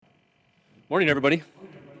Morning, everybody.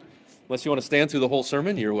 Unless you want to stand through the whole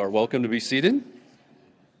sermon, you are welcome to be seated.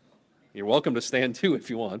 You're welcome to stand too if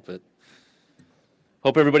you want, but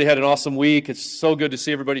hope everybody had an awesome week. It's so good to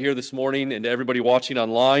see everybody here this morning, and to everybody watching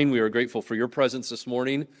online. We are grateful for your presence this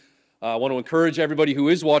morning. I want to encourage everybody who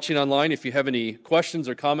is watching online, if you have any questions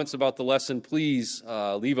or comments about the lesson, please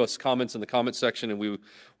leave us comments in the comment section, and we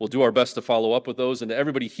will do our best to follow up with those. And to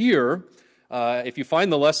everybody here, if you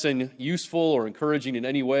find the lesson useful or encouraging in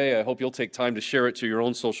any way, I hope you'll take time to share it to your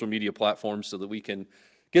own social media platforms so that we can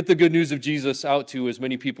get the good news of Jesus out to as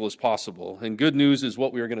many people as possible. And good news is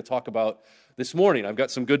what we are going to talk about this morning. I've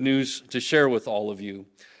got some good news to share with all of you.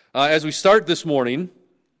 As we start this morning,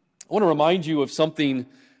 I want to remind you of something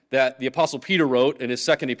that the Apostle Peter wrote in his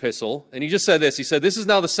second epistle. And he just said this. He said, "This is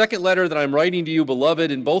now the second letter that I'm writing to you,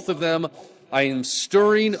 beloved. In both of them, I am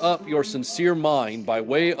stirring up your sincere mind by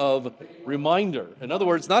way of reminder." In other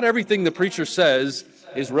words, not everything the preacher says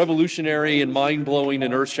is revolutionary and mind-blowing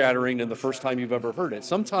and earth-shattering and the first time you've ever heard it.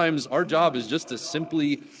 Sometimes our job is just to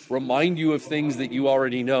simply remind you of things that you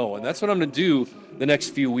already know. And that's what I'm going to do the next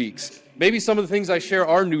few weeks. Maybe some of the things I share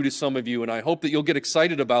are new to some of you, and I hope that you'll get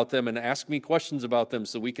excited about them and ask me questions about them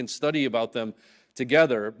so we can study about them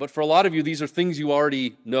together. But for a lot of you, these are things you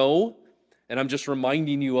already know, and I'm just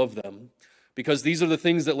reminding you of them, because these are the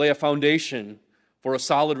things that lay a foundation for a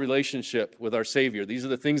solid relationship with our Savior. These are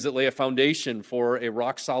the things that lay a foundation for a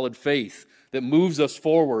rock-solid faith that moves us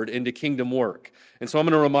forward into kingdom work. And so I'm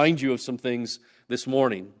going to remind you of some things this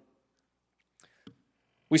morning.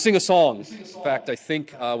 We sing a song. In fact, I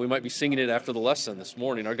think we might be singing it after the lesson this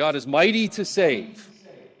morning. Our God is mighty to save.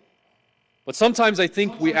 But sometimes I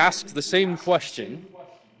think we ask the same question: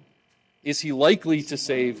 is He likely to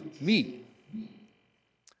save me?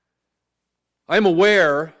 I'm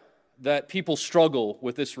aware that people struggle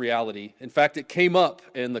with this reality. In fact, it came up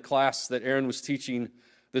in the class that Aaron was teaching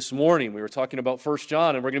this morning. We were talking about 1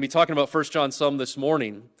 John, and we're going to be talking about 1 John some this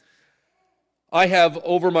morning. I have,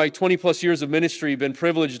 over my 20-plus years of ministry, been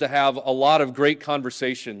privileged to have a lot of great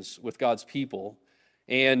conversations with God's people.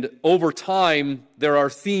 And over time, there are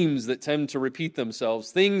themes that tend to repeat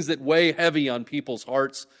themselves, things that weigh heavy on people's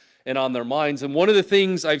hearts and on their minds. And one of the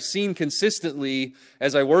things I've seen consistently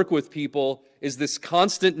as I work with people is this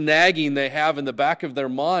constant nagging they have in the back of their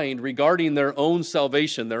mind regarding their own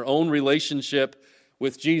salvation, their own relationship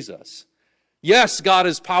with Jesus. Yes, God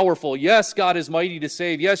is powerful. Yes, God is mighty to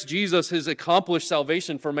save. Yes, Jesus has accomplished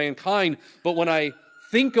salvation for mankind. But when I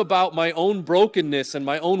think about my own brokenness and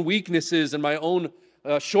my own weaknesses and my own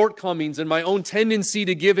shortcomings and my own tendency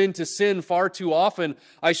to give in to sin far too often,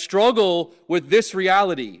 I struggle with this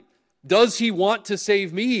reality. Does He want to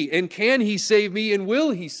save me? And can He save me? And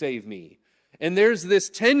will He save me? And there's this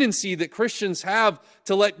tendency that Christians have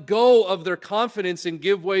to let go of their confidence and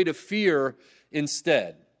give way to fear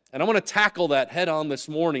instead. And I want to tackle that head on this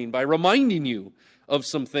morning by reminding you of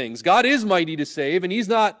some things. God is mighty to save, and He's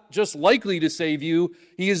not just likely to save you,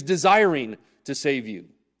 He is desiring to save you.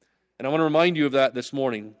 And I want to remind you of that this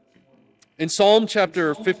morning. In Psalm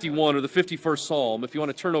chapter 51, or the 51st Psalm, if you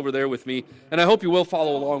want to turn over there with me, and I hope you will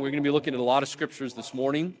follow along. We're going to be looking at a lot of scriptures this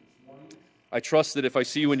morning. I trust that if I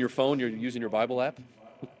see you in your phone, you're using your Bible app.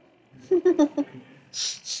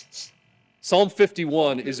 Psalm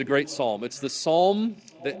 51 is a great psalm. It's the psalm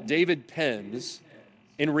that David pens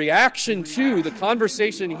in reaction to the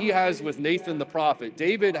conversation he has with Nathan the prophet.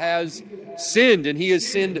 David has sinned, and he has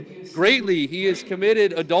sinned greatly. He has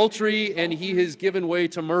committed adultery, and he has given way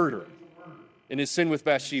to murder in his sin with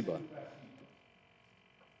Bathsheba.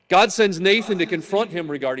 God sends Nathan to confront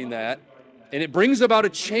him regarding that, and it brings about a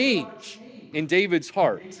change in David's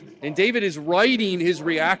heart. And David is writing his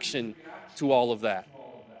reaction to all of that.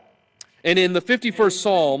 And in the 51st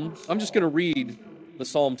Psalm, I'm just going to read the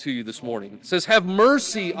psalm to you this morning. It says, "Have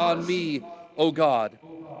mercy on me, O God,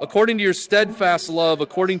 according to your steadfast love,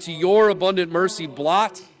 according to your abundant mercy,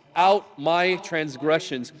 blot out my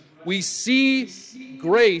transgressions." We see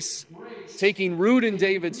grace taking root in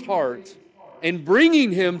David's heart and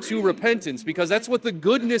bringing him to repentance, because that's what the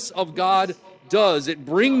goodness of God does. It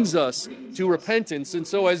brings us to repentance. And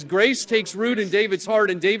so as grace takes root in David's heart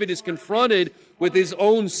and David is confronted with his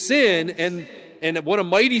own sin and what a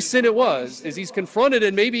mighty sin it was, as he's confronted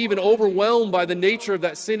and maybe even overwhelmed by the nature of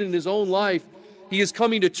that sin in his own life, he is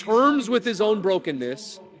coming to terms with his own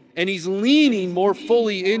brokenness, and he's leaning more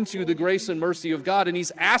fully into the grace and mercy of God, and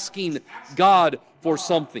he's asking God for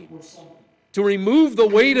something to remove the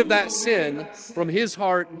weight of that sin from his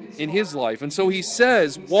heart in his life. And so he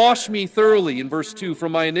says, "Wash me thoroughly," in verse 2,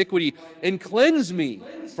 "from my iniquity, and cleanse me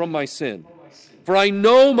from my sin. For I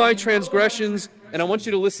know my transgressions," and I want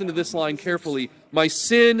you to listen to this line carefully, "my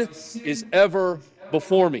sin is ever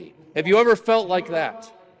before me." Have you ever felt like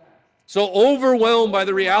that? So overwhelmed by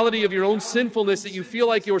the reality of your own sinfulness that you feel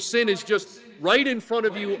like your sin is just right in front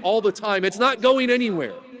of you all the time. It's not going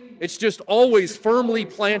anywhere. It's just always firmly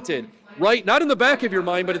planted, right, not in the back of your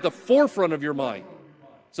mind, but at the forefront of your mind,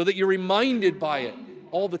 so that you're reminded by it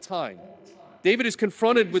all the time. David is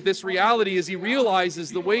confronted with this reality as he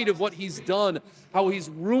realizes the weight of what he's done, how he's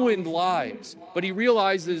ruined lives. But he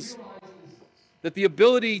realizes that the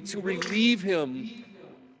ability to relieve him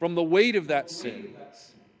from the weight of that sin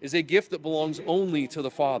is a gift that belongs only to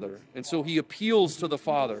the Father. And so he appeals to the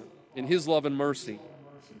Father in his love and mercy.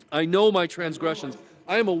 I know my transgressions.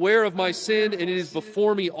 I am aware of my sin, and it is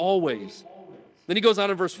before me always. Then he goes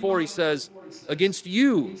on in verse 4, he says, against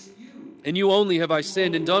you, and you only have I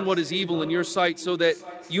sinned and done what is evil in your sight, so that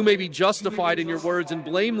you may be justified in your words and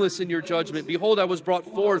blameless in your judgment. Behold, I was brought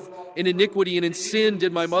forth in iniquity, and in sin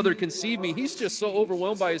did my mother conceive me. He's just so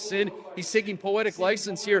overwhelmed by his sin. He's taking poetic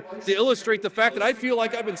license here to illustrate the fact that I feel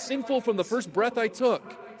like I've been sinful from the first breath I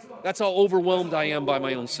took. That's how overwhelmed I am by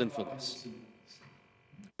my own sinfulness.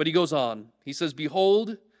 But he goes on. He says,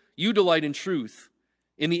 behold, you delight in truth,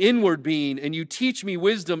 in the inward being, and you teach me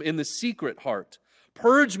wisdom in the secret heart.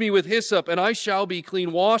 Purge me with hyssop, and I shall be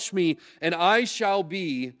clean. Wash me, and I shall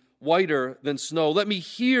be whiter than snow. Let me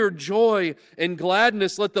hear joy and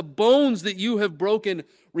gladness. Let the bones that you have broken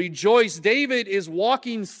rejoice. David is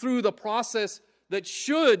walking through the process that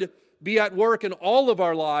should be at work in all of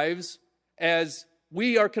our lives as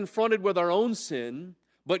we are confronted with our own sin,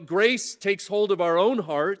 but grace takes hold of our own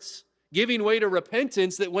hearts, giving way to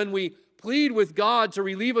repentance, that when we plead with God to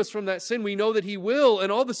relieve us from that sin, we know that He will,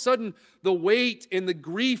 and all of a sudden the weight and the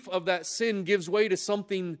grief of that sin gives way to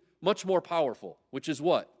something much more powerful, which is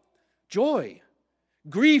what? Joy.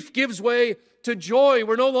 Grief gives way to joy.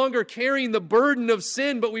 We're no longer carrying the burden of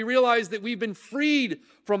sin, but we realize that we've been freed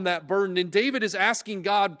from that burden. And David is asking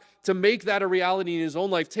God to make that a reality in his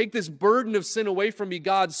own life. Take this burden of sin away from me,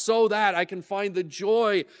 God, so that I can find the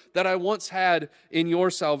joy that I once had in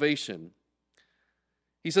your salvation.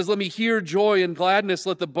 He says, let me hear joy and gladness.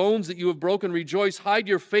 Let the bones that you have broken rejoice. Hide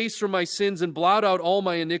your face from my sins and blot out all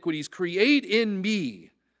my iniquities. Create in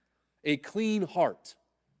me a clean heart.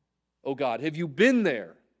 Oh God, have you been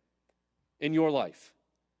there in your life,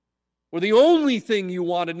 where the only thing you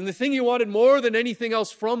wanted, and the thing you wanted more than anything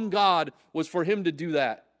else from God, was for Him to do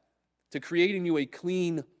that, to create in you a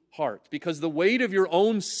clean heart, because the weight of your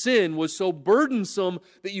own sin was so burdensome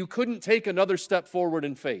that you couldn't take another step forward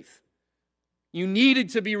in faith. You needed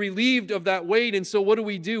to be relieved of that weight, and so what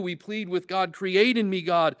do? We plead with God, create in me,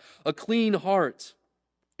 God, a clean heart,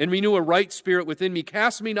 and renew a right spirit within me.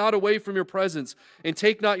 Cast me not away from your presence, and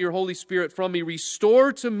take not your Holy Spirit from me.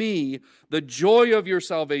 Restore to me the joy of your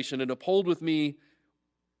salvation, and uphold with me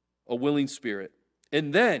a willing spirit.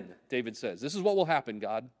 And then, David says, this is what will happen,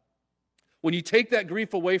 God. When you take that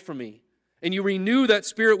grief away from me, and you renew that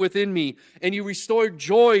spirit within me, and you restore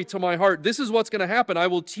joy to my heart, this is what's going to happen. I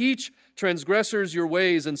will teach transgressors your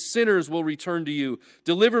ways, and sinners will return to you.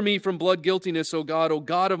 Deliver me from blood guiltiness, O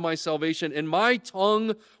God of my salvation, and my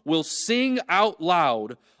tongue will sing out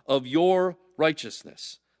loud of your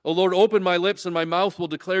righteousness. O Lord, open my lips, and my mouth will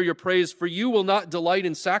declare your praise, for you will not delight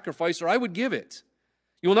in sacrifice, or I would give it.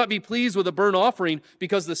 You will not be pleased with a burnt offering,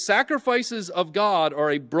 because the sacrifices of God are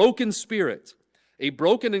a broken spirit, a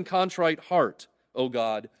broken and contrite heart, O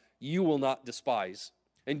God, you will not despise.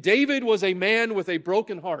 And David was a man with a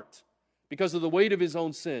broken heart because of the weight of his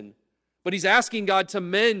own sin. But he's asking God to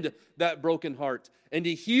mend that broken heart and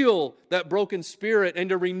to heal that broken spirit and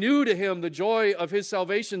to renew to him the joy of his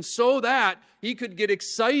salvation so that he could get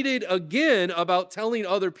excited again about telling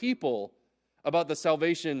other people about the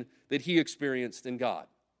salvation that he experienced in God.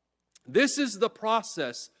 This is the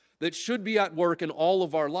process that should be at work in all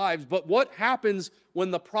of our lives. But what happens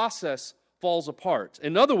when the process falls apart?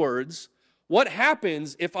 In other words, what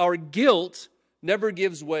happens if our guilt never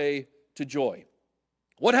gives way to joy?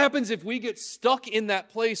 What happens if we get stuck in that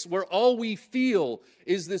place where all we feel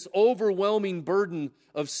is this overwhelming burden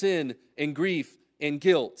of sin and grief and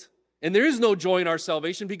guilt? And there is no joy in our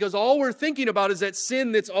salvation because all we're thinking about is that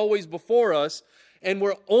sin that's always before us, and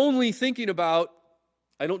we're only thinking about,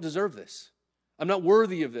 I don't deserve this. I'm not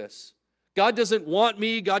worthy of this. God doesn't want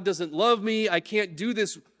me. God doesn't love me. I can't do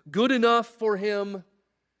this good enough for Him.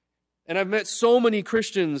 And I've met so many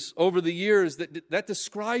Christians over the years that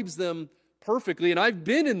describes them perfectly. And I've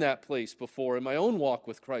been in that place before in my own walk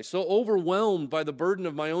with Christ, so overwhelmed by the burden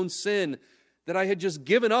of my own sin that I had just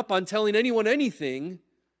given up on telling anyone anything,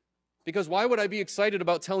 because why would I be excited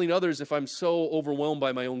about telling others if I'm so overwhelmed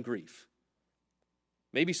by my own grief?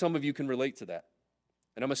 Maybe some of you can relate to that.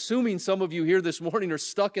 And I'm assuming some of you here this morning are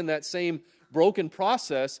stuck in that same broken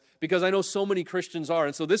process because I know so many Christians are.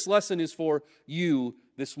 And so this lesson is for you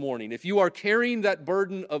this morning. If you are carrying that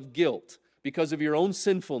burden of guilt because of your own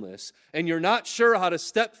sinfulness and you're not sure how to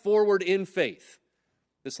step forward in faith,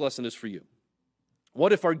 this lesson is for you.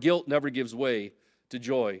 What if our guilt never gives way to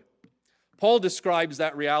joy? Paul describes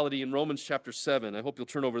that reality in Romans chapter 7. I hope you'll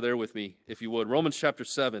turn over there with me, if you would. Romans chapter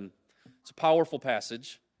 7. It's a powerful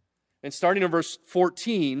passage. And starting in verse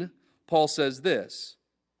 14, Paul says this.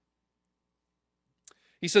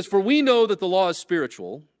 He says, "For we know that the law is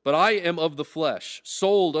spiritual, but I am of the flesh,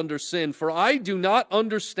 sold under sin, for I do not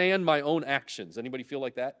understand my own actions." Anybody feel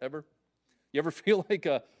like that ever? You ever feel like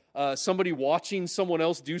somebody watching someone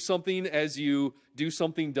else do something as you do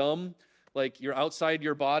something dumb? Like you're outside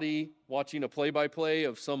your body watching a play-by-play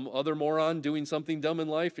of some other moron doing something dumb in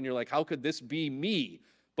life, and you're like, how could this be me?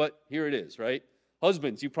 But here it is, right?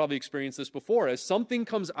 Husbands, you've probably experienced this before. As something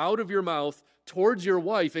comes out of your mouth towards your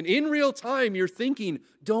wife, and in real time you're thinking,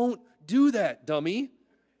 don't do that, dummy.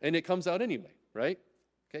 And it comes out anyway, right?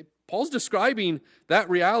 Okay. Paul's describing that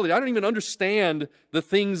reality. I don't even understand the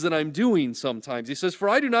things that I'm doing sometimes. He says, "For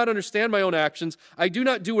I do not understand my own actions. I do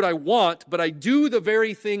not do what I want, but I do the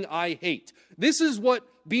very thing I hate." This is what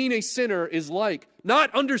being a sinner is like.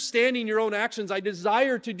 Not understanding your own actions. I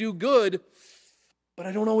desire to do good, but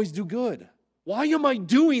I don't always do good. Why am I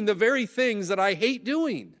doing the very things that I hate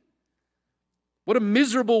doing? What a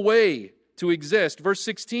miserable way to exist. Verse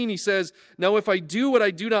 16, he says, "Now if I do what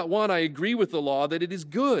I do not want, I agree with the law that it is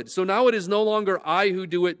good. So now it is no longer I who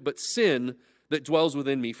do it, but sin that dwells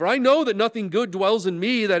within me. For I know that nothing good dwells in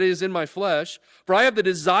me, that is, in my flesh. For I have the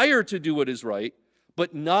desire to do what is right,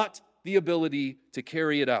 but not the ability to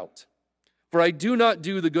carry it out. For I do not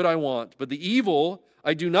do the good I want, but the evil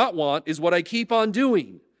I do not want is what I keep on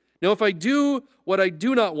doing. Now, if I do what I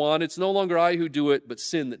do not want, it's no longer I who do it, but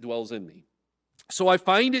sin that dwells in me. So I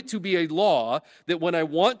find it to be a law that when I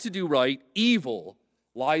want to do right, evil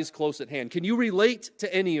lies close at hand." Can you relate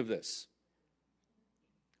to any of this?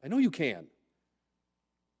 I know you can.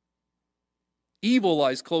 "Evil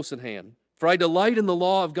lies close at hand, for I delight in the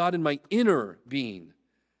law of God in my inner being.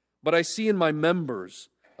 But I see in my members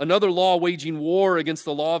another law waging war against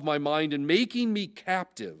the law of my mind and making me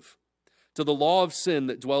captive to the law of sin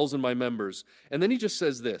that dwells in my members." And then he just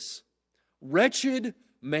says this, "Wretched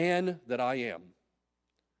man that I am,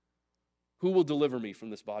 who will deliver me from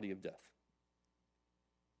this body of death?"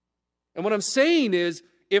 And what I'm saying is,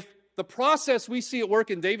 if the process we see at work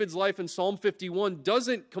in David's life in Psalm 51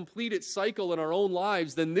 doesn't complete its cycle in our own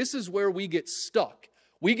lives, then this is where we get stuck.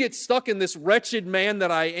 We get stuck in this wretched man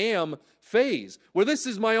that I am phase, where this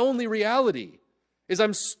is my only reality, is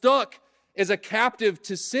I'm stuck as a captive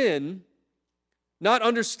to sin, not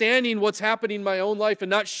understanding what's happening in my own life and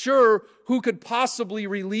not sure who could possibly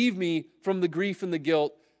relieve me from the grief and the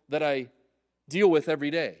guilt that I deal with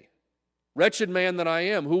every day. Wretched man that I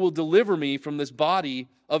am, who will deliver me from this body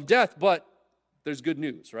of death? But there's good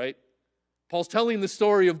news, right? Paul's telling the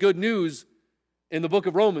story of good news in the book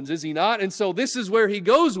of Romans, is he not? And so this is where he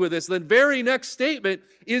goes with this. The very next statement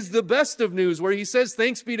is the best of news, where he says,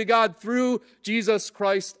 "Thanks be to God through Jesus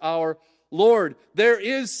Christ our Lord." There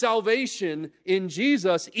is salvation in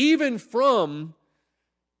Jesus, even from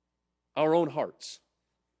our own hearts,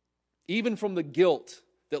 even from the guilt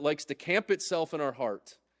that likes to camp itself in our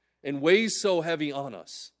heart and weighs so heavy on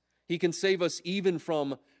us. He can save us even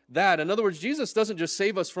from that. In other words, Jesus doesn't just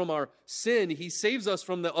save us from our sin, he saves us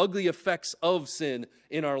from the ugly effects of sin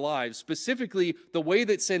in our lives, specifically the way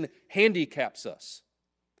that sin handicaps us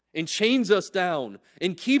and chains us down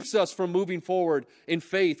and keeps us from moving forward in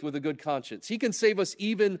faith with a good conscience. He can save us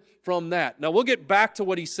even from that. Now, we'll get back to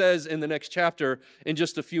what he says in the next chapter in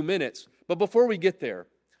just a few minutes. But before we get there,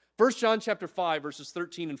 1 John chapter 5, verses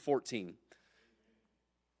 13 and 14.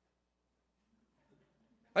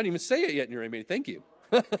 I didn't even say it yet in your amen. Thank you.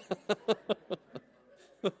 I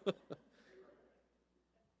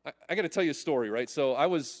got to tell you a story, right? So I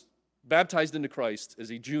was baptized into Christ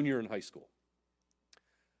as a junior in high school.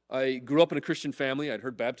 I grew up in a Christian family. I'd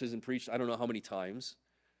heard baptism preached I don't know how many times.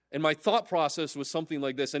 And my thought process was something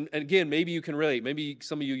like this. And again, maybe you can relate. Maybe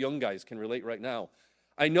some of you young guys can relate right now.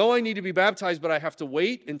 I know I need to be baptized, but I have to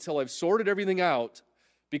wait until I've sorted everything out,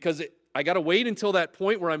 because I got to wait until that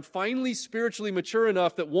point where I'm finally spiritually mature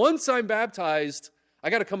enough that once I'm baptized, I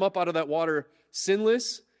got to come up out of that water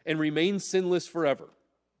sinless and remain sinless forever.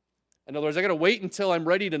 In other words, I got to wait until I'm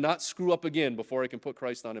ready to not screw up again before I can put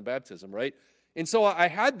Christ on in baptism, right? And so I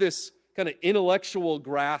had this kind of intellectual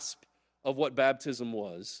grasp of what baptism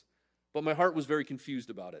was, but my heart was very confused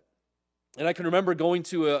about it. And I can remember going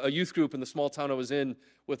to a youth group in the small town I was in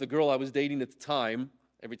with a girl I was dating at the time.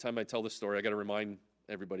 Every time I tell this story, I got to remind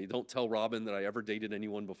everybody. Don't tell Robin that I ever dated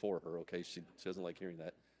anyone before her, okay? She doesn't like hearing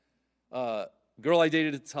that. Girl I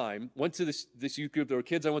dated at the time, went to this youth group. There were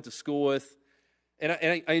kids I went to school with, and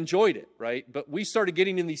I enjoyed it, right? But we started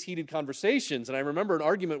getting in these heated conversations, and I remember an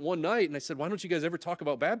argument one night, and I said, why don't you guys ever talk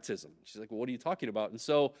about baptism? She's like, well, what are you talking about? And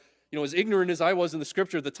so, as ignorant as I was in the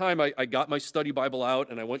scripture at the time, I got my study Bible out,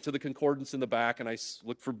 and I went to the concordance in the back, and I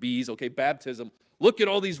looked for B's. Okay, baptism. Look at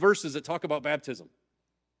all these verses that talk about baptism.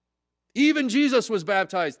 Even Jesus was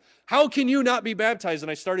baptized. How can you not be baptized?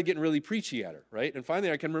 And I started getting really preachy at her, right? And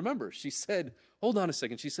finally I can remember. She said, hold on a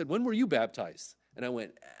second. She said, when were you baptized? And I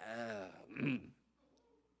went,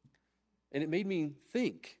 And it made me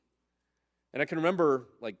think. And I can remember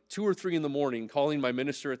like 2 or 3 in the morning calling my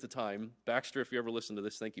minister at the time, Baxter, if you ever listen to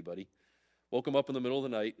this, thank you, buddy. Woke him up in the middle of the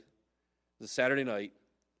night. It was a Saturday night.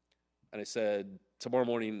 And I said, tomorrow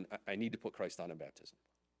morning, I need to put Christ on in baptism.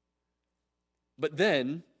 But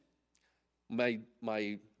then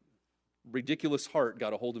my ridiculous heart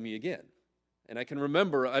got a hold of me again. And I can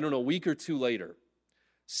remember, I don't know, a week or 2 later,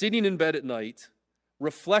 sitting in bed at night,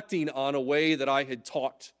 reflecting on a way that I had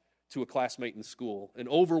talked to a classmate in school, and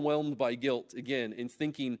overwhelmed by guilt again, and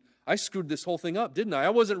thinking, I screwed this whole thing up, didn't I? I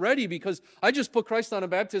wasn't ready because I just put Christ on in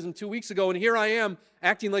baptism 2 weeks ago, and here I am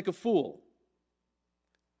acting like a fool.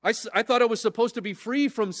 I thought I was supposed to be free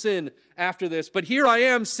from sin after this, but here I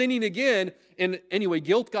am sinning again. And anyway,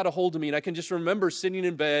 guilt got a hold of me, and I can just remember sitting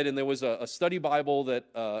in bed, and there was a study Bible that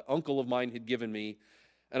an uncle of mine had given me,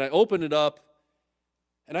 and I opened it up,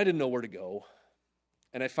 and I didn't know where to go.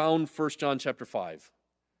 And I found 1 John chapter 5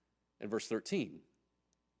 and verse 13.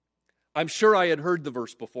 I'm sure I had heard the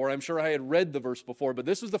verse before. I'm sure I had read the verse before, but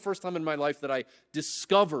this was the first time in my life that I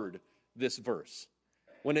discovered this verse,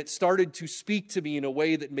 when it started to speak to me in a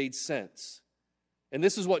way that made sense. And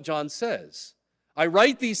this is what John says. I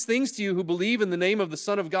write these things to you who believe in the name of the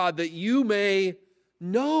Son of God, that you may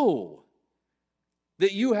know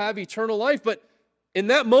that you have eternal life. But in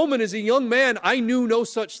that moment, as a young man, I knew no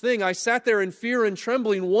such thing. I sat there in fear and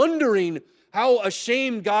trembling, wondering how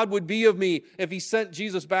ashamed God would be of me if He sent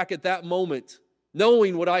Jesus back at that moment,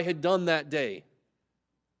 knowing what I had done that day.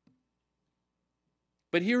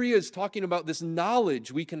 But here He is talking about this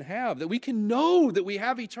knowledge we can have, that we can know that we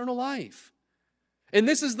have eternal life. And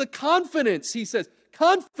this is the confidence, he says.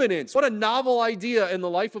 Confidence. What a novel idea in the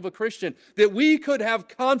life of a Christian, that we could have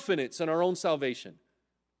confidence in our own salvation.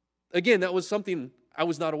 Again, that was something I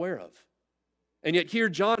was not aware of. And yet here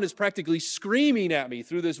John is practically screaming at me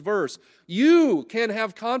through this verse. You can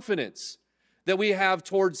have confidence that we have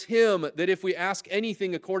towards Him, that if we ask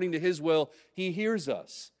anything according to His will, He hears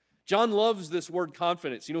us. John loves this word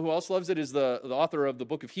confidence. You know who else loves it is the author of the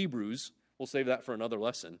book of Hebrews. We'll save that for another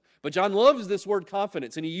lesson. But John loves this word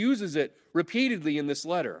confidence, and he uses it repeatedly in this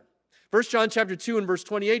letter. 1 John chapter 2 and verse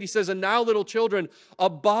 28, he says, and now, little children,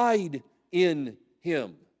 abide in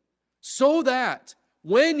Him, so that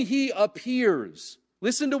when He appears,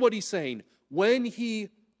 listen to what he's saying, when He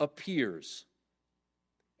appears.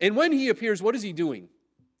 And when He appears, what is He doing?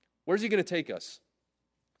 Where's He going to take us?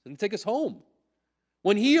 He's going to take us home.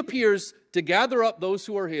 When He appears to gather up those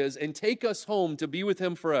who are His and take us home to be with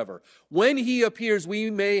Him forever, when He appears, we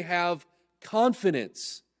may have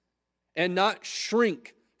confidence and not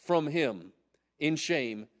shrink from Him in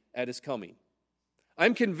shame at His coming.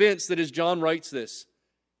 I'm convinced that as John writes this,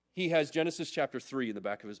 he has Genesis chapter 3 in the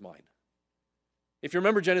back of his mind. If you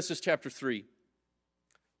remember Genesis chapter 3,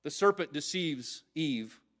 the serpent deceives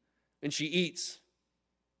Eve, and she eats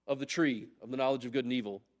of the tree of the knowledge of good and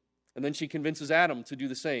evil. And then she convinces Adam to do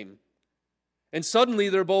the same. And suddenly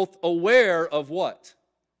they're both aware of what?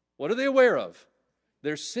 What are they aware of?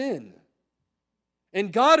 Their sin.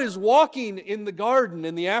 And God is walking in the garden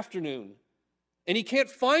in the afternoon. And He can't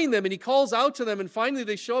find them. And He calls out to them. And finally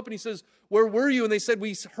they show up and He says, where were you? And they said,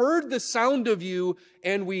 we heard the sound of you.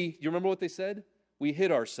 And you remember what they said? We hid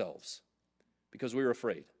ourselves because we were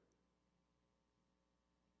afraid.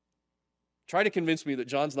 Try to convince me that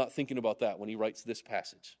John's not thinking about that when he writes this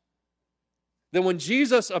passage. Then when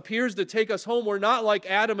Jesus appears to take us home, we're not like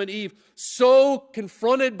Adam and Eve, so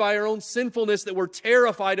confronted by our own sinfulness that we're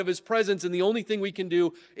terrified of His presence, and the only thing we can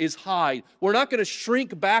do is hide. We're not going to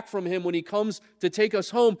shrink back from Him when He comes to take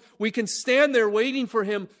us home. We can stand there waiting for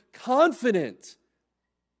Him, confident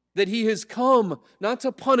that He has come not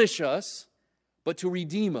to punish us, but to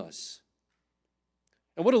redeem us.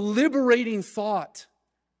 And what a liberating thought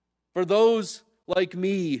for those like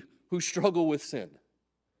me who struggle with sin,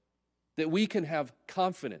 that we can have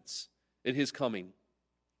confidence in His coming.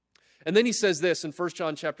 And then he says this in 1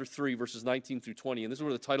 John chapter 3, verses 19 through 20, and this is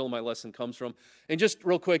where the title of my lesson comes from. And just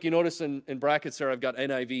real quick, you notice in brackets there I've got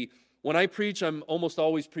NIV. when I preach, I'm almost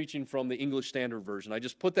always preaching from the English Standard Version. I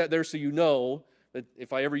just put that there so you know that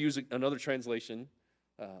if I ever use another translation,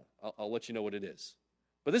 I'll let you know what it is.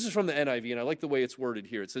 But this is from the NIV, and I like the way it's worded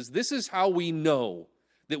here. It says, "This is how we know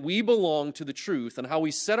that we belong to the truth and how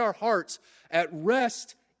we set our hearts at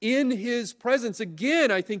rest in His presence."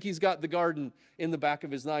 Again, I think he's got the garden in the back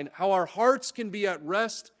of his mind. How our hearts can be at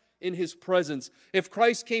rest in His presence. If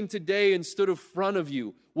Christ came today and stood in front of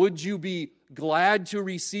you, would you be glad to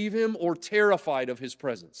receive Him or terrified of His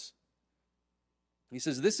presence? He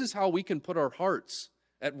says, this is how we can put our hearts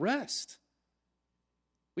at rest.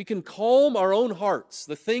 We can calm our own hearts,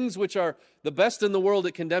 the things which are the best in the world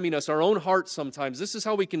at condemning us, our own hearts sometimes. This is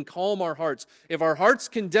how we can calm our hearts. If our hearts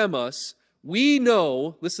condemn us, we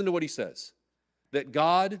know, listen to what he says, that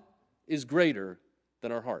God is greater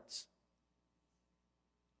than our hearts.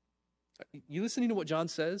 You listening to what John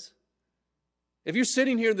says? If you're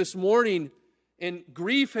sitting here this morning and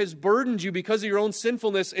grief has burdened you because of your own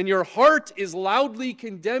sinfulness and your heart is loudly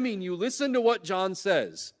condemning you, listen to what John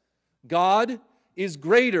says. God is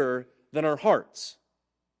greater than our hearts.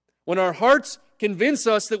 When our hearts convince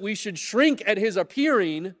us that we should shrink at His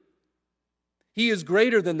appearing, He is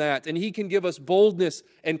greater than that, and He can give us boldness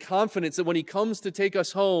and confidence that when He comes to take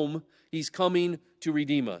us home, He's coming to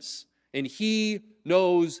redeem us. And He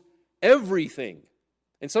knows everything.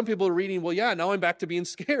 And some people are reading, well, yeah, now I'm back to being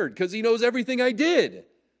scared because He knows everything I did.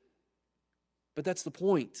 But that's the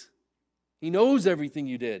point. He knows everything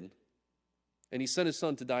you did. And He sent His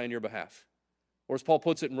Son to die on your behalf. Or as Paul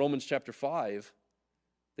puts it in Romans chapter 5,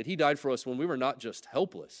 that He died for us when we were not just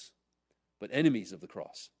helpless, but enemies of the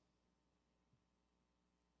cross.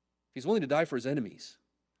 If He's willing to die for His enemies,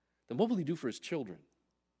 then what will He do for His children?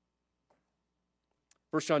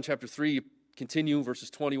 1 John chapter 3, continue verses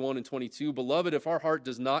 21 and 22. Beloved, if our heart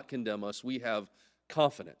does not condemn us, we have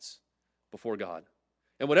confidence before God.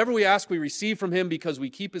 And whatever we ask, we receive from Him because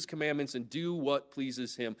we keep His commandments and do what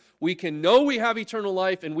pleases Him. We can know we have eternal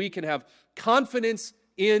life and we can have confidence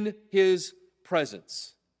in His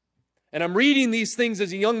presence. And I'm reading these things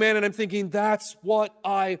as a young man and I'm thinking, that's what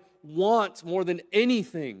I want more than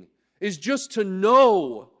anything, is just to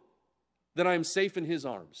know that I'm safe in His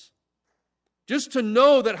arms. Just to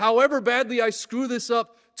know that however badly I screw this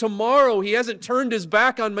up, tomorrow He hasn't turned His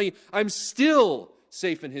back on me. I'm still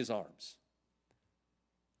safe in His arms.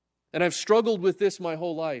 And I've struggled with this my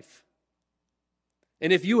whole life.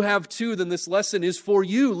 And if you have too, then this lesson is for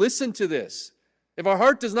you. Listen to this. If our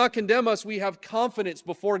heart does not condemn us, we have confidence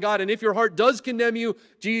before God. And if your heart does condemn you,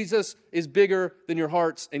 Jesus is bigger than your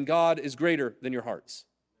hearts, and God is greater than your hearts.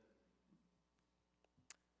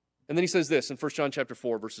 And then he says this in 1 John chapter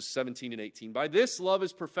 4, verses 17 and 18. By this love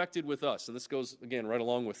is perfected with us. And this goes, again, right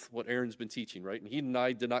along with what Aaron's been teaching, right? And he and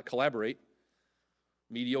I did not collaborate.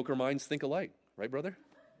 Mediocre minds think alike. Right, brother?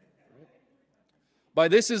 By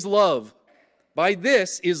this is love. By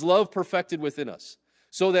this is love perfected within us,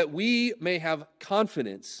 so that we may have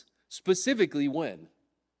confidence, specifically when?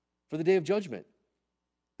 For the day of judgment.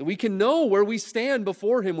 That we can know where we stand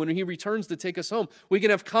before Him when He returns to take us home. We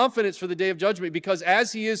can have confidence for the day of judgment because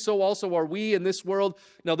as He is, so also are we in this world.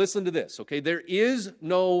 Now listen to this, okay? There is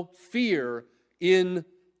no fear in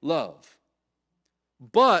love.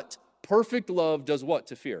 But perfect love does what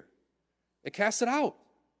to fear? It casts it out.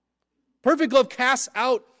 Perfect love casts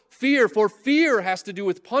out fear, for fear has to do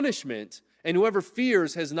with punishment, and whoever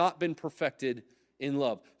fears has not been perfected in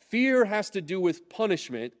love. Fear has to do with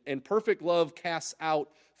punishment, and perfect love casts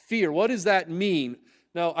out fear. What does that mean?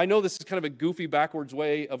 Now, I know this is kind of a goofy, backwards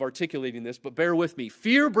way of articulating this, but bear with me.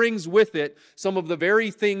 Fear brings with it some of the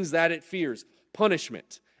very things that it fears.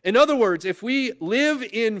 Punishment. In other words, if we live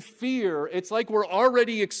in fear, it's like we're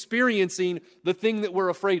already experiencing the thing that we're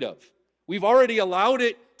afraid of. We've already allowed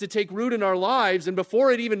it to take root in our lives, and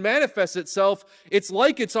before it even manifests itself, it's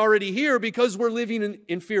like it's already here because we're living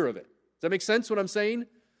in fear of it. Does that make sense what I'm saying?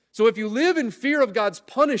 So if you live in fear of God's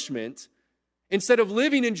punishment, instead of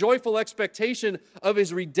living in joyful expectation of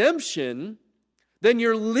His redemption, then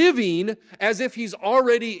you're living as if He's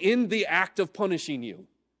already in the act of punishing you.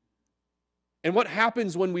 And what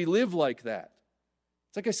happens when we live like that?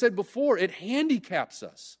 It's like I said before, it handicaps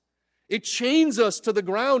us. It chains us to the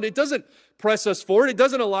ground. It doesn't press us forward. It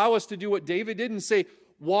doesn't allow us to do what David did and say,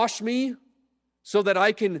 wash me so that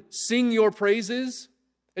I can sing your praises.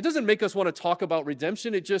 It doesn't make us want to talk about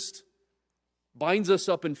redemption. It just binds us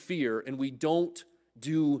up in fear, and we don't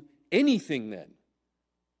do anything then.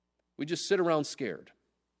 We just sit around scared.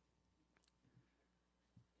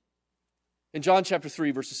 In John chapter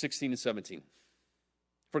 3, verses 16 and 17.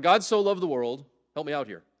 For God so loved the world, help me out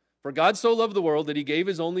here. For God so loved the world that He gave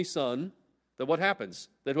His only Son, that what happens?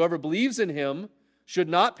 That whoever believes in Him should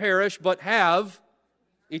not perish, but have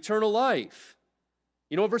eternal life.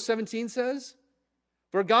 You know what verse 17 says?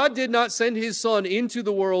 For God did not send his Son into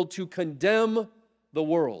the world to condemn the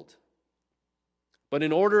world, but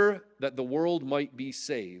in order that the world might be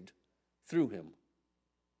saved through him.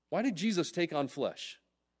 Why did Jesus take on flesh?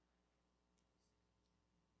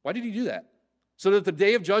 Why did he do that? So that the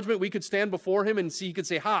day of judgment we could stand before him and he could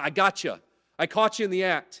say, ha, I got you. I caught you in the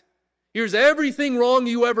act. Here's everything wrong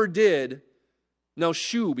you ever did. Now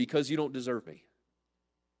shoo, because you don't deserve me.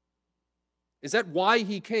 Is that why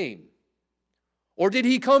he came? Or did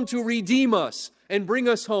he come to redeem us and bring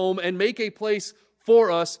us home and make a place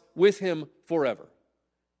for us with him forever?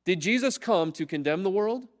 Did Jesus come to condemn the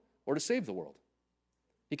world or to save the world?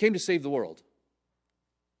 He came to save the world.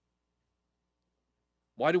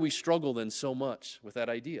 Why do we struggle then so much with that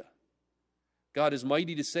idea? God is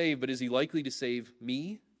mighty to save, but is he likely to save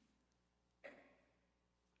me?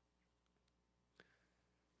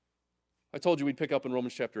 I told you we'd pick up in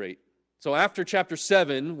Romans chapter 8. So after chapter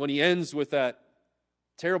 7, when he ends with that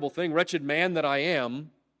terrible thing, wretched man that I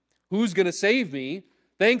am, who's going to save me?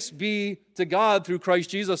 Thanks be to God through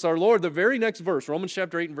Christ Jesus our Lord. The very next verse, Romans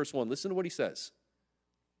chapter 8 and verse 1, listen to what he says.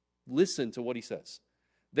 Listen to what he says.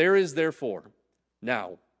 There is therefore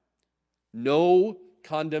now no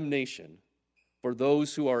condemnation for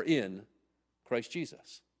those who are in Christ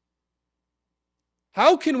Jesus.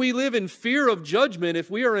 How can we live in fear of judgment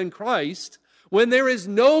if we are in Christ when there is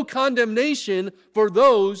no condemnation for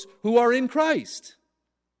those who are in Christ?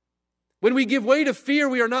 When we give way to fear,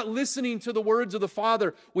 we are not listening to the words of the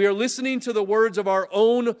Father. We are listening to the words of our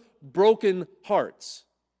own broken hearts.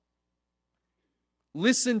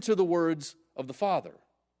 Listen to the words of the Father.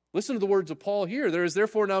 Listen to the words of Paul here. There is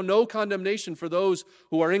therefore now no condemnation for those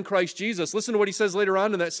who are in Christ Jesus. Listen to what he says later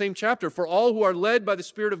on in that same chapter. For all who are led by the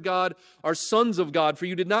Spirit of God are sons of God. For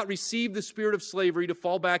you did not receive the spirit of slavery to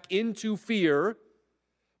fall back into fear,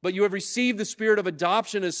 but you have received the spirit of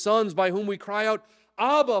adoption as sons, by whom we cry out,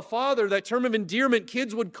 Abba, Father. That term of endearment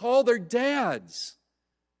kids would call their dads.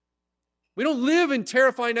 We don't live in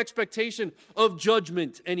terrifying expectation of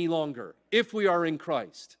judgment any longer if we are in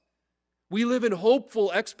Christ. We live in hopeful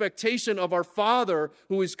expectation of our Father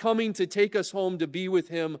who is coming to take us home to be with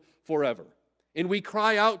him forever. And we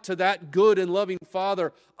cry out to that good and loving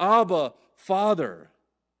Father, Abba, Father.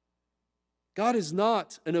 God is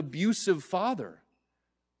not an abusive Father.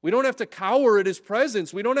 We don't have to cower at his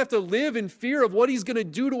presence. We don't have to live in fear of what he's going to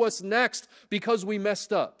do to us next because we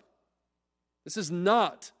messed up. This is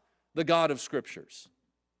not the God of Scriptures.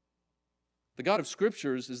 The God of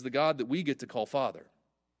Scriptures is the God that we get to call Father.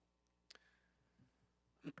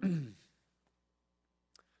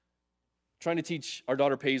 Trying to teach our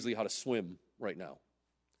daughter Paisley how to swim right now.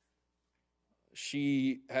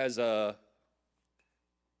 She has a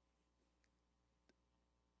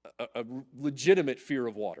legitimate fear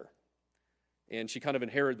of water. And she kind of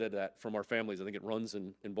inherited that from our families. I think it runs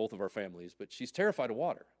in both of our families. But she's terrified of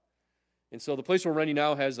water. And so the place we're renting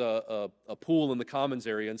now has a pool in the commons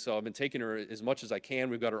area, and so I've been taking her as much as I can.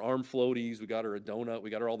 We've got her arm floaties, we got her a donut, we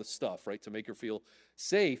got her all this stuff, right, to make her feel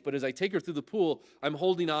safe. But as I take her through the pool, I'm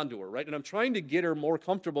holding on to her, right, and I'm trying to get her more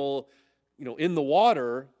comfortable, in the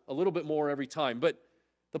water a little bit more every time. But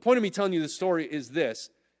the point of me telling you this story is this: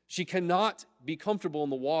 she cannot be comfortable in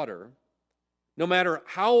the water, no matter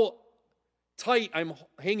how tight I'm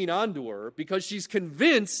hanging on to her, because she's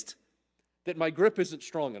convinced that my grip isn't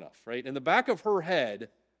strong enough, right? In the back of her head,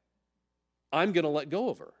 I'm going to let go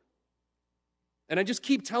of her. And I just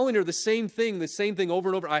keep telling her the same thing over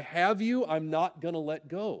and over. I have you, I'm not going to let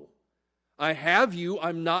go. I have you,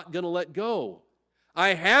 I'm not going to let go.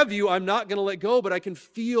 I have you, I'm not going to let go, but I can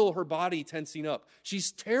feel her body tensing up.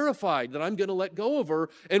 She's terrified that I'm going to let go of her,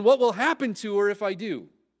 and what will happen to her if I do?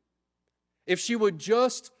 If she would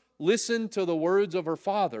just listen to the words of her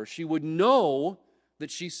Father, she would know that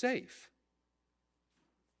she's safe.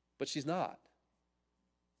 But she's not.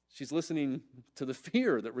 She's listening to the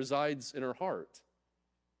fear that resides in her heart.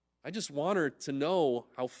 I just want her to know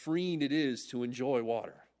how freeing it is to enjoy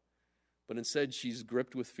water. But instead, she's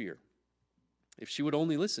gripped with fear. If she would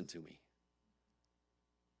only listen to me.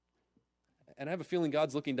 And I have a feeling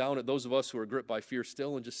God's looking down at those of us who are gripped by fear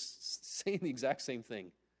still and just saying the exact same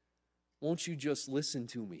thing. Won't you just listen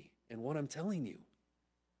to me and what I'm telling you?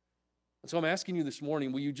 And so I'm asking you this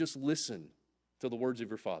morning, will you just listen to the words of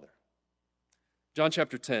your Father? John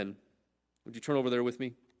chapter 10. Would you turn over there with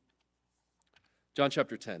me? John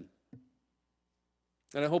chapter 10.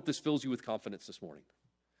 And I hope this fills you with confidence this morning.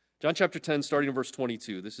 John chapter 10, starting in verse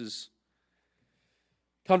 22. This is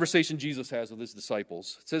conversation Jesus has with his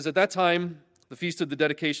disciples. It says, at that time, The Feast of the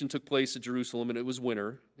Dedication took place at Jerusalem, and it was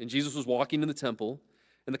winter, and Jesus was walking in the temple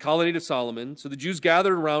in the Colonnade of Solomon. So the Jews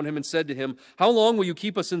gathered around him and said to him, "How long will you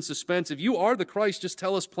keep us in suspense? If you are the Christ, just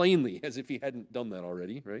tell us plainly," as if he hadn't done that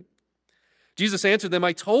already, right? Jesus answered them,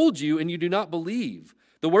 "I told you, and you do not believe.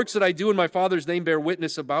 The works that I do in my Father's name bear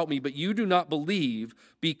witness about me, but you do not believe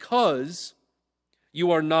because you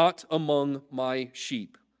are not among my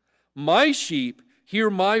sheep. My sheep hear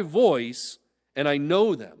my voice, and I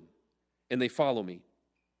know them, and they follow me.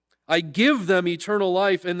 I give them eternal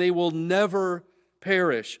life, and they will never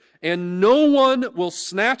perish, and no one will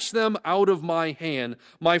snatch them out of my hand.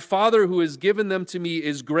 My Father who has given them to me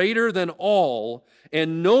is greater than all,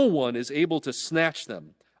 and no one is able to snatch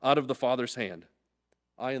them out of the Father's hand.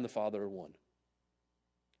 I and the Father are one."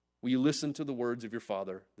 Will you listen to the words of your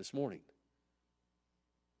Father this morning?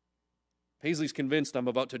 Paisley's convinced I'm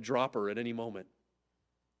about to drop her at any moment.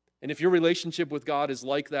 And if your relationship with God is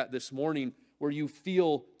like that this morning, where you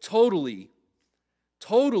feel totally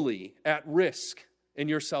at risk in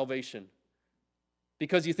your salvation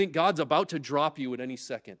because you think God's about to drop you at any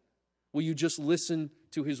second, will you just listen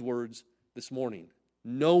to his words this morning?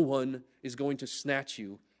 No one is going to snatch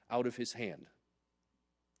you out of his hand.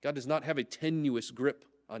 God does not have a tenuous grip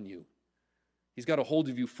on you. He's got a hold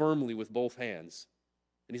of you firmly with both hands,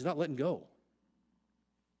 and he's not letting go.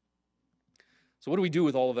 So what do we do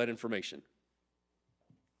with all of that information?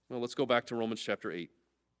 Well, let's go back to Romans chapter 8.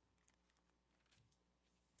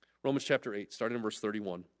 Romans chapter 8, starting in verse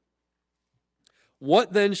 31.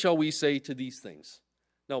 What then shall we say to these things?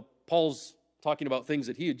 Now, Paul's talking about things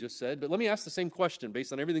that he had just said, but let me ask the same question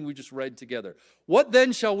based on everything we just read together. What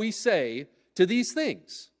then shall we say to these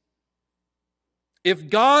things? If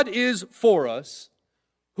God is for us,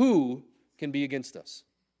 who can be against us?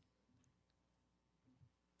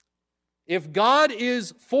 If God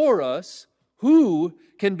is for us, who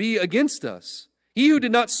can be against us? He who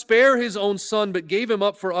did not spare his own Son, but gave him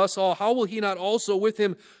up for us all, how will he not also with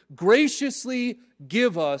him graciously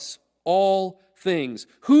give us all things?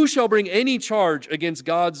 Who shall bring any charge against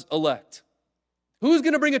God's elect? Who's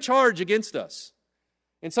going to bring a charge against us?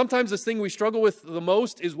 And sometimes this thing we struggle with the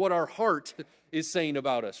most is what our heart is saying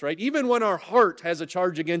about us, right? Even when our heart has a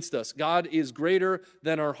charge against us, God is greater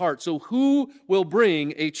than our heart. So who will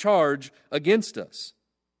bring a charge against us?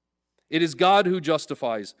 It is God who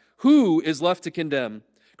justifies. Who is left to condemn?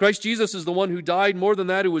 Christ Jesus is the one who died, more than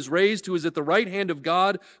that, who was raised, who is at the right hand of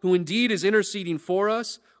God, who indeed is interceding for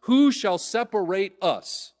us. Who shall separate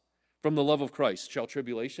us from the love of Christ? Shall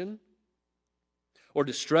tribulation or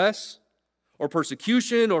distress or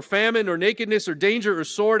persecution, or famine, or nakedness, or danger, or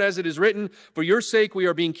sword, as it is written, for your sake we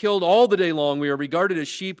are being killed all the day long. We are regarded as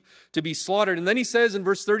sheep to be slaughtered. And then he says in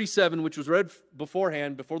verse 37, which was read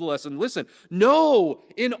beforehand, before the lesson, listen, no,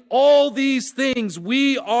 in all these things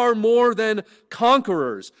we are more than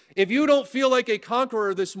conquerors. If you don't feel like a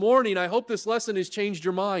conqueror this morning, I hope this lesson has changed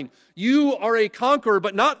your mind. You are a conqueror,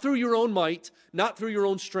 but not through your own might, not through your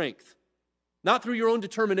own strength, not through your own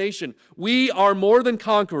determination. We are more than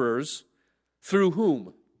conquerors. Through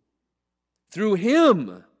whom? Through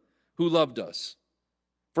him who loved us.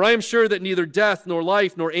 For I am sure that neither death, nor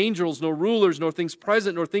life, nor angels, nor rulers, nor things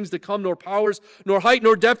present, nor things to come, nor powers, nor height,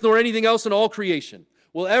 nor depth, nor anything else in all creation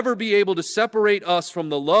will ever be able to separate us from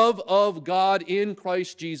the love of God in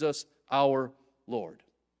Christ Jesus our Lord.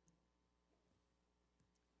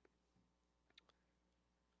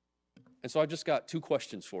 And so I've just got two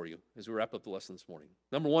questions for you as we wrap up the lesson this morning.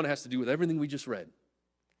 Number one has to do with everything we just read.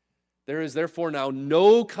 There is therefore now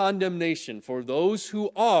no condemnation for those who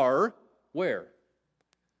are, where?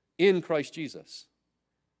 In Christ Jesus.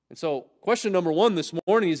 And so, question number one this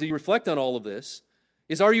morning, as you reflect on all of this,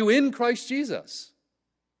 is, are you in Christ Jesus?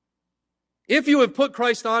 If you have put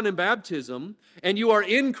Christ on in baptism, and you are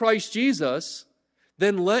in Christ Jesus,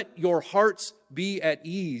 then let your hearts be at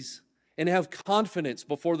ease and have confidence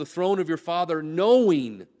before the throne of your Father,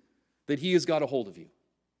 knowing that He has got a hold of you.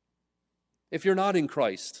 If you're not in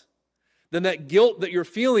Christ, then that guilt that you're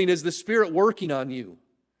feeling is the Spirit working on you,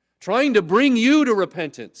 trying to bring you to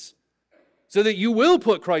repentance so that you will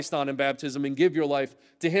put Christ on in baptism and give your life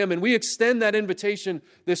to Him. And we extend that invitation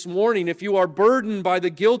this morning. If you are burdened by the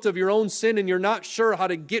guilt of your own sin and you're not sure how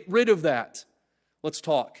to get rid of that, let's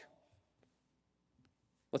talk.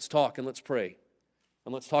 Let's talk and let's pray.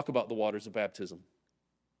 And let's talk about the waters of baptism.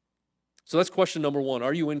 So that's question number one.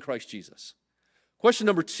 Are you in Christ Jesus? Question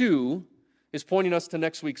number two is pointing us to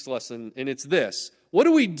next week's lesson, and it's this. What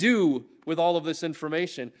do we do with all of this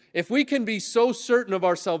information? If we can be so certain of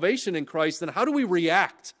our salvation in Christ, then how do we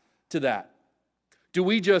react to that? Do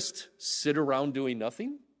we just sit around doing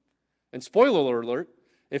nothing? And spoiler alert,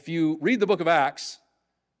 if you read the book of Acts,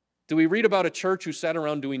 Do we read about a church who sat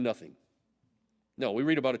around doing nothing? No, we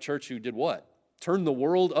read about a church who did what? Turned the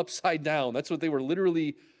world upside down. That's what they were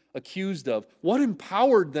literally accused of. What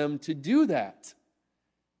empowered them to do that?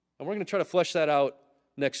 And we're going to try to flesh that out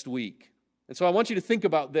next week. And so I want you to think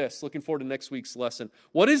about this, looking forward to next week's lesson.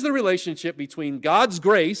 What is the relationship between God's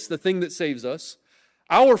grace, the thing that saves us,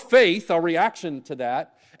 our faith, our reaction to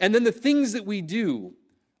that, and then the things that we do,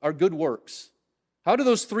 our good works? How do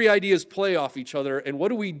those three ideas play off each other, and what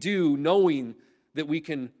do we do knowing that we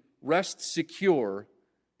can rest secure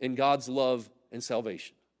in God's love and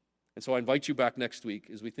salvation? And so I invite you back next week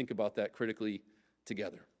as we think about that critically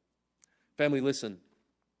together. Family, listen.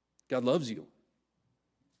 God loves you.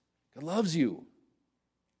 God loves you.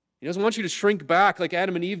 He doesn't want you to shrink back like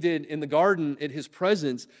Adam and Eve did in the garden at his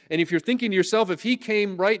presence. And if you're thinking to yourself, if he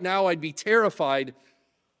came right now, I'd be terrified.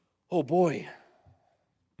 Oh boy,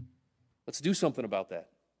 let's do something about that.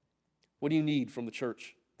 What do you need from the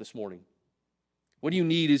church this morning? What do you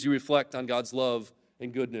need as you reflect on God's love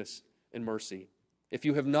and goodness and mercy? If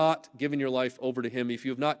you have not given your life over to him, if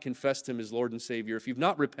you have not confessed him as Lord and Savior, if you've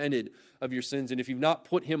not repented of your sins, and if you've not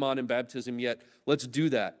put him on in baptism yet, let's do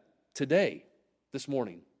that today, this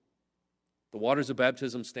morning. The waters of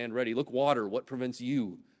baptism stand ready. Look, water, what prevents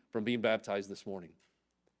you from being baptized this morning?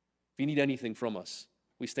 If you need anything from us,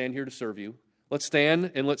 we stand here to serve you. Let's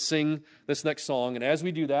stand and let's sing this next song. And as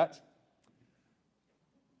we do that,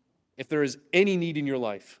 if there is any need in your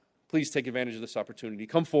life, please take advantage of this opportunity.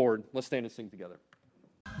 Come forward. Let's stand and sing together.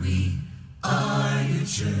 We are your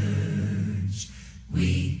church.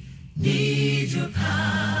 We need your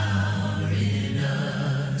power in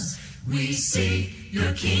us. We seek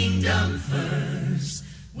your kingdom first.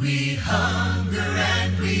 We hunger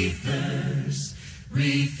and we thirst.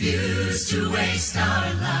 Refuse to waste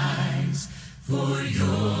our lives. For you're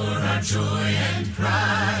our joy and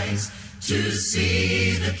prize. To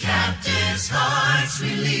see the captives' hearts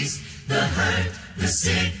released, the hurt, the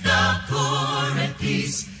sick, the poor at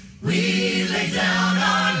peace. We lay down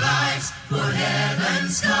our lives for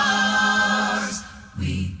heaven's cause.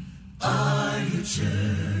 We are your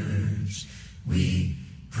church. We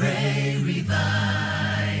pray,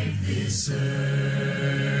 revive this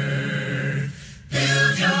earth.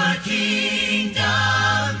 Build your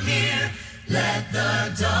kingdom here. Let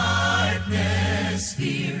the darkness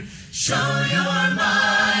fear. Show your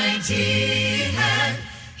mighty hand.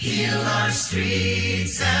 Heal our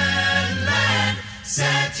streets and land.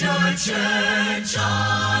 Set your church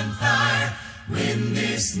on fire. Win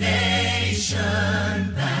this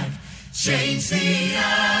nation back. Change the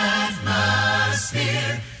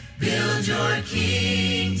atmosphere. Build your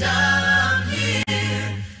kingdom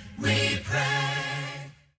here. We pray.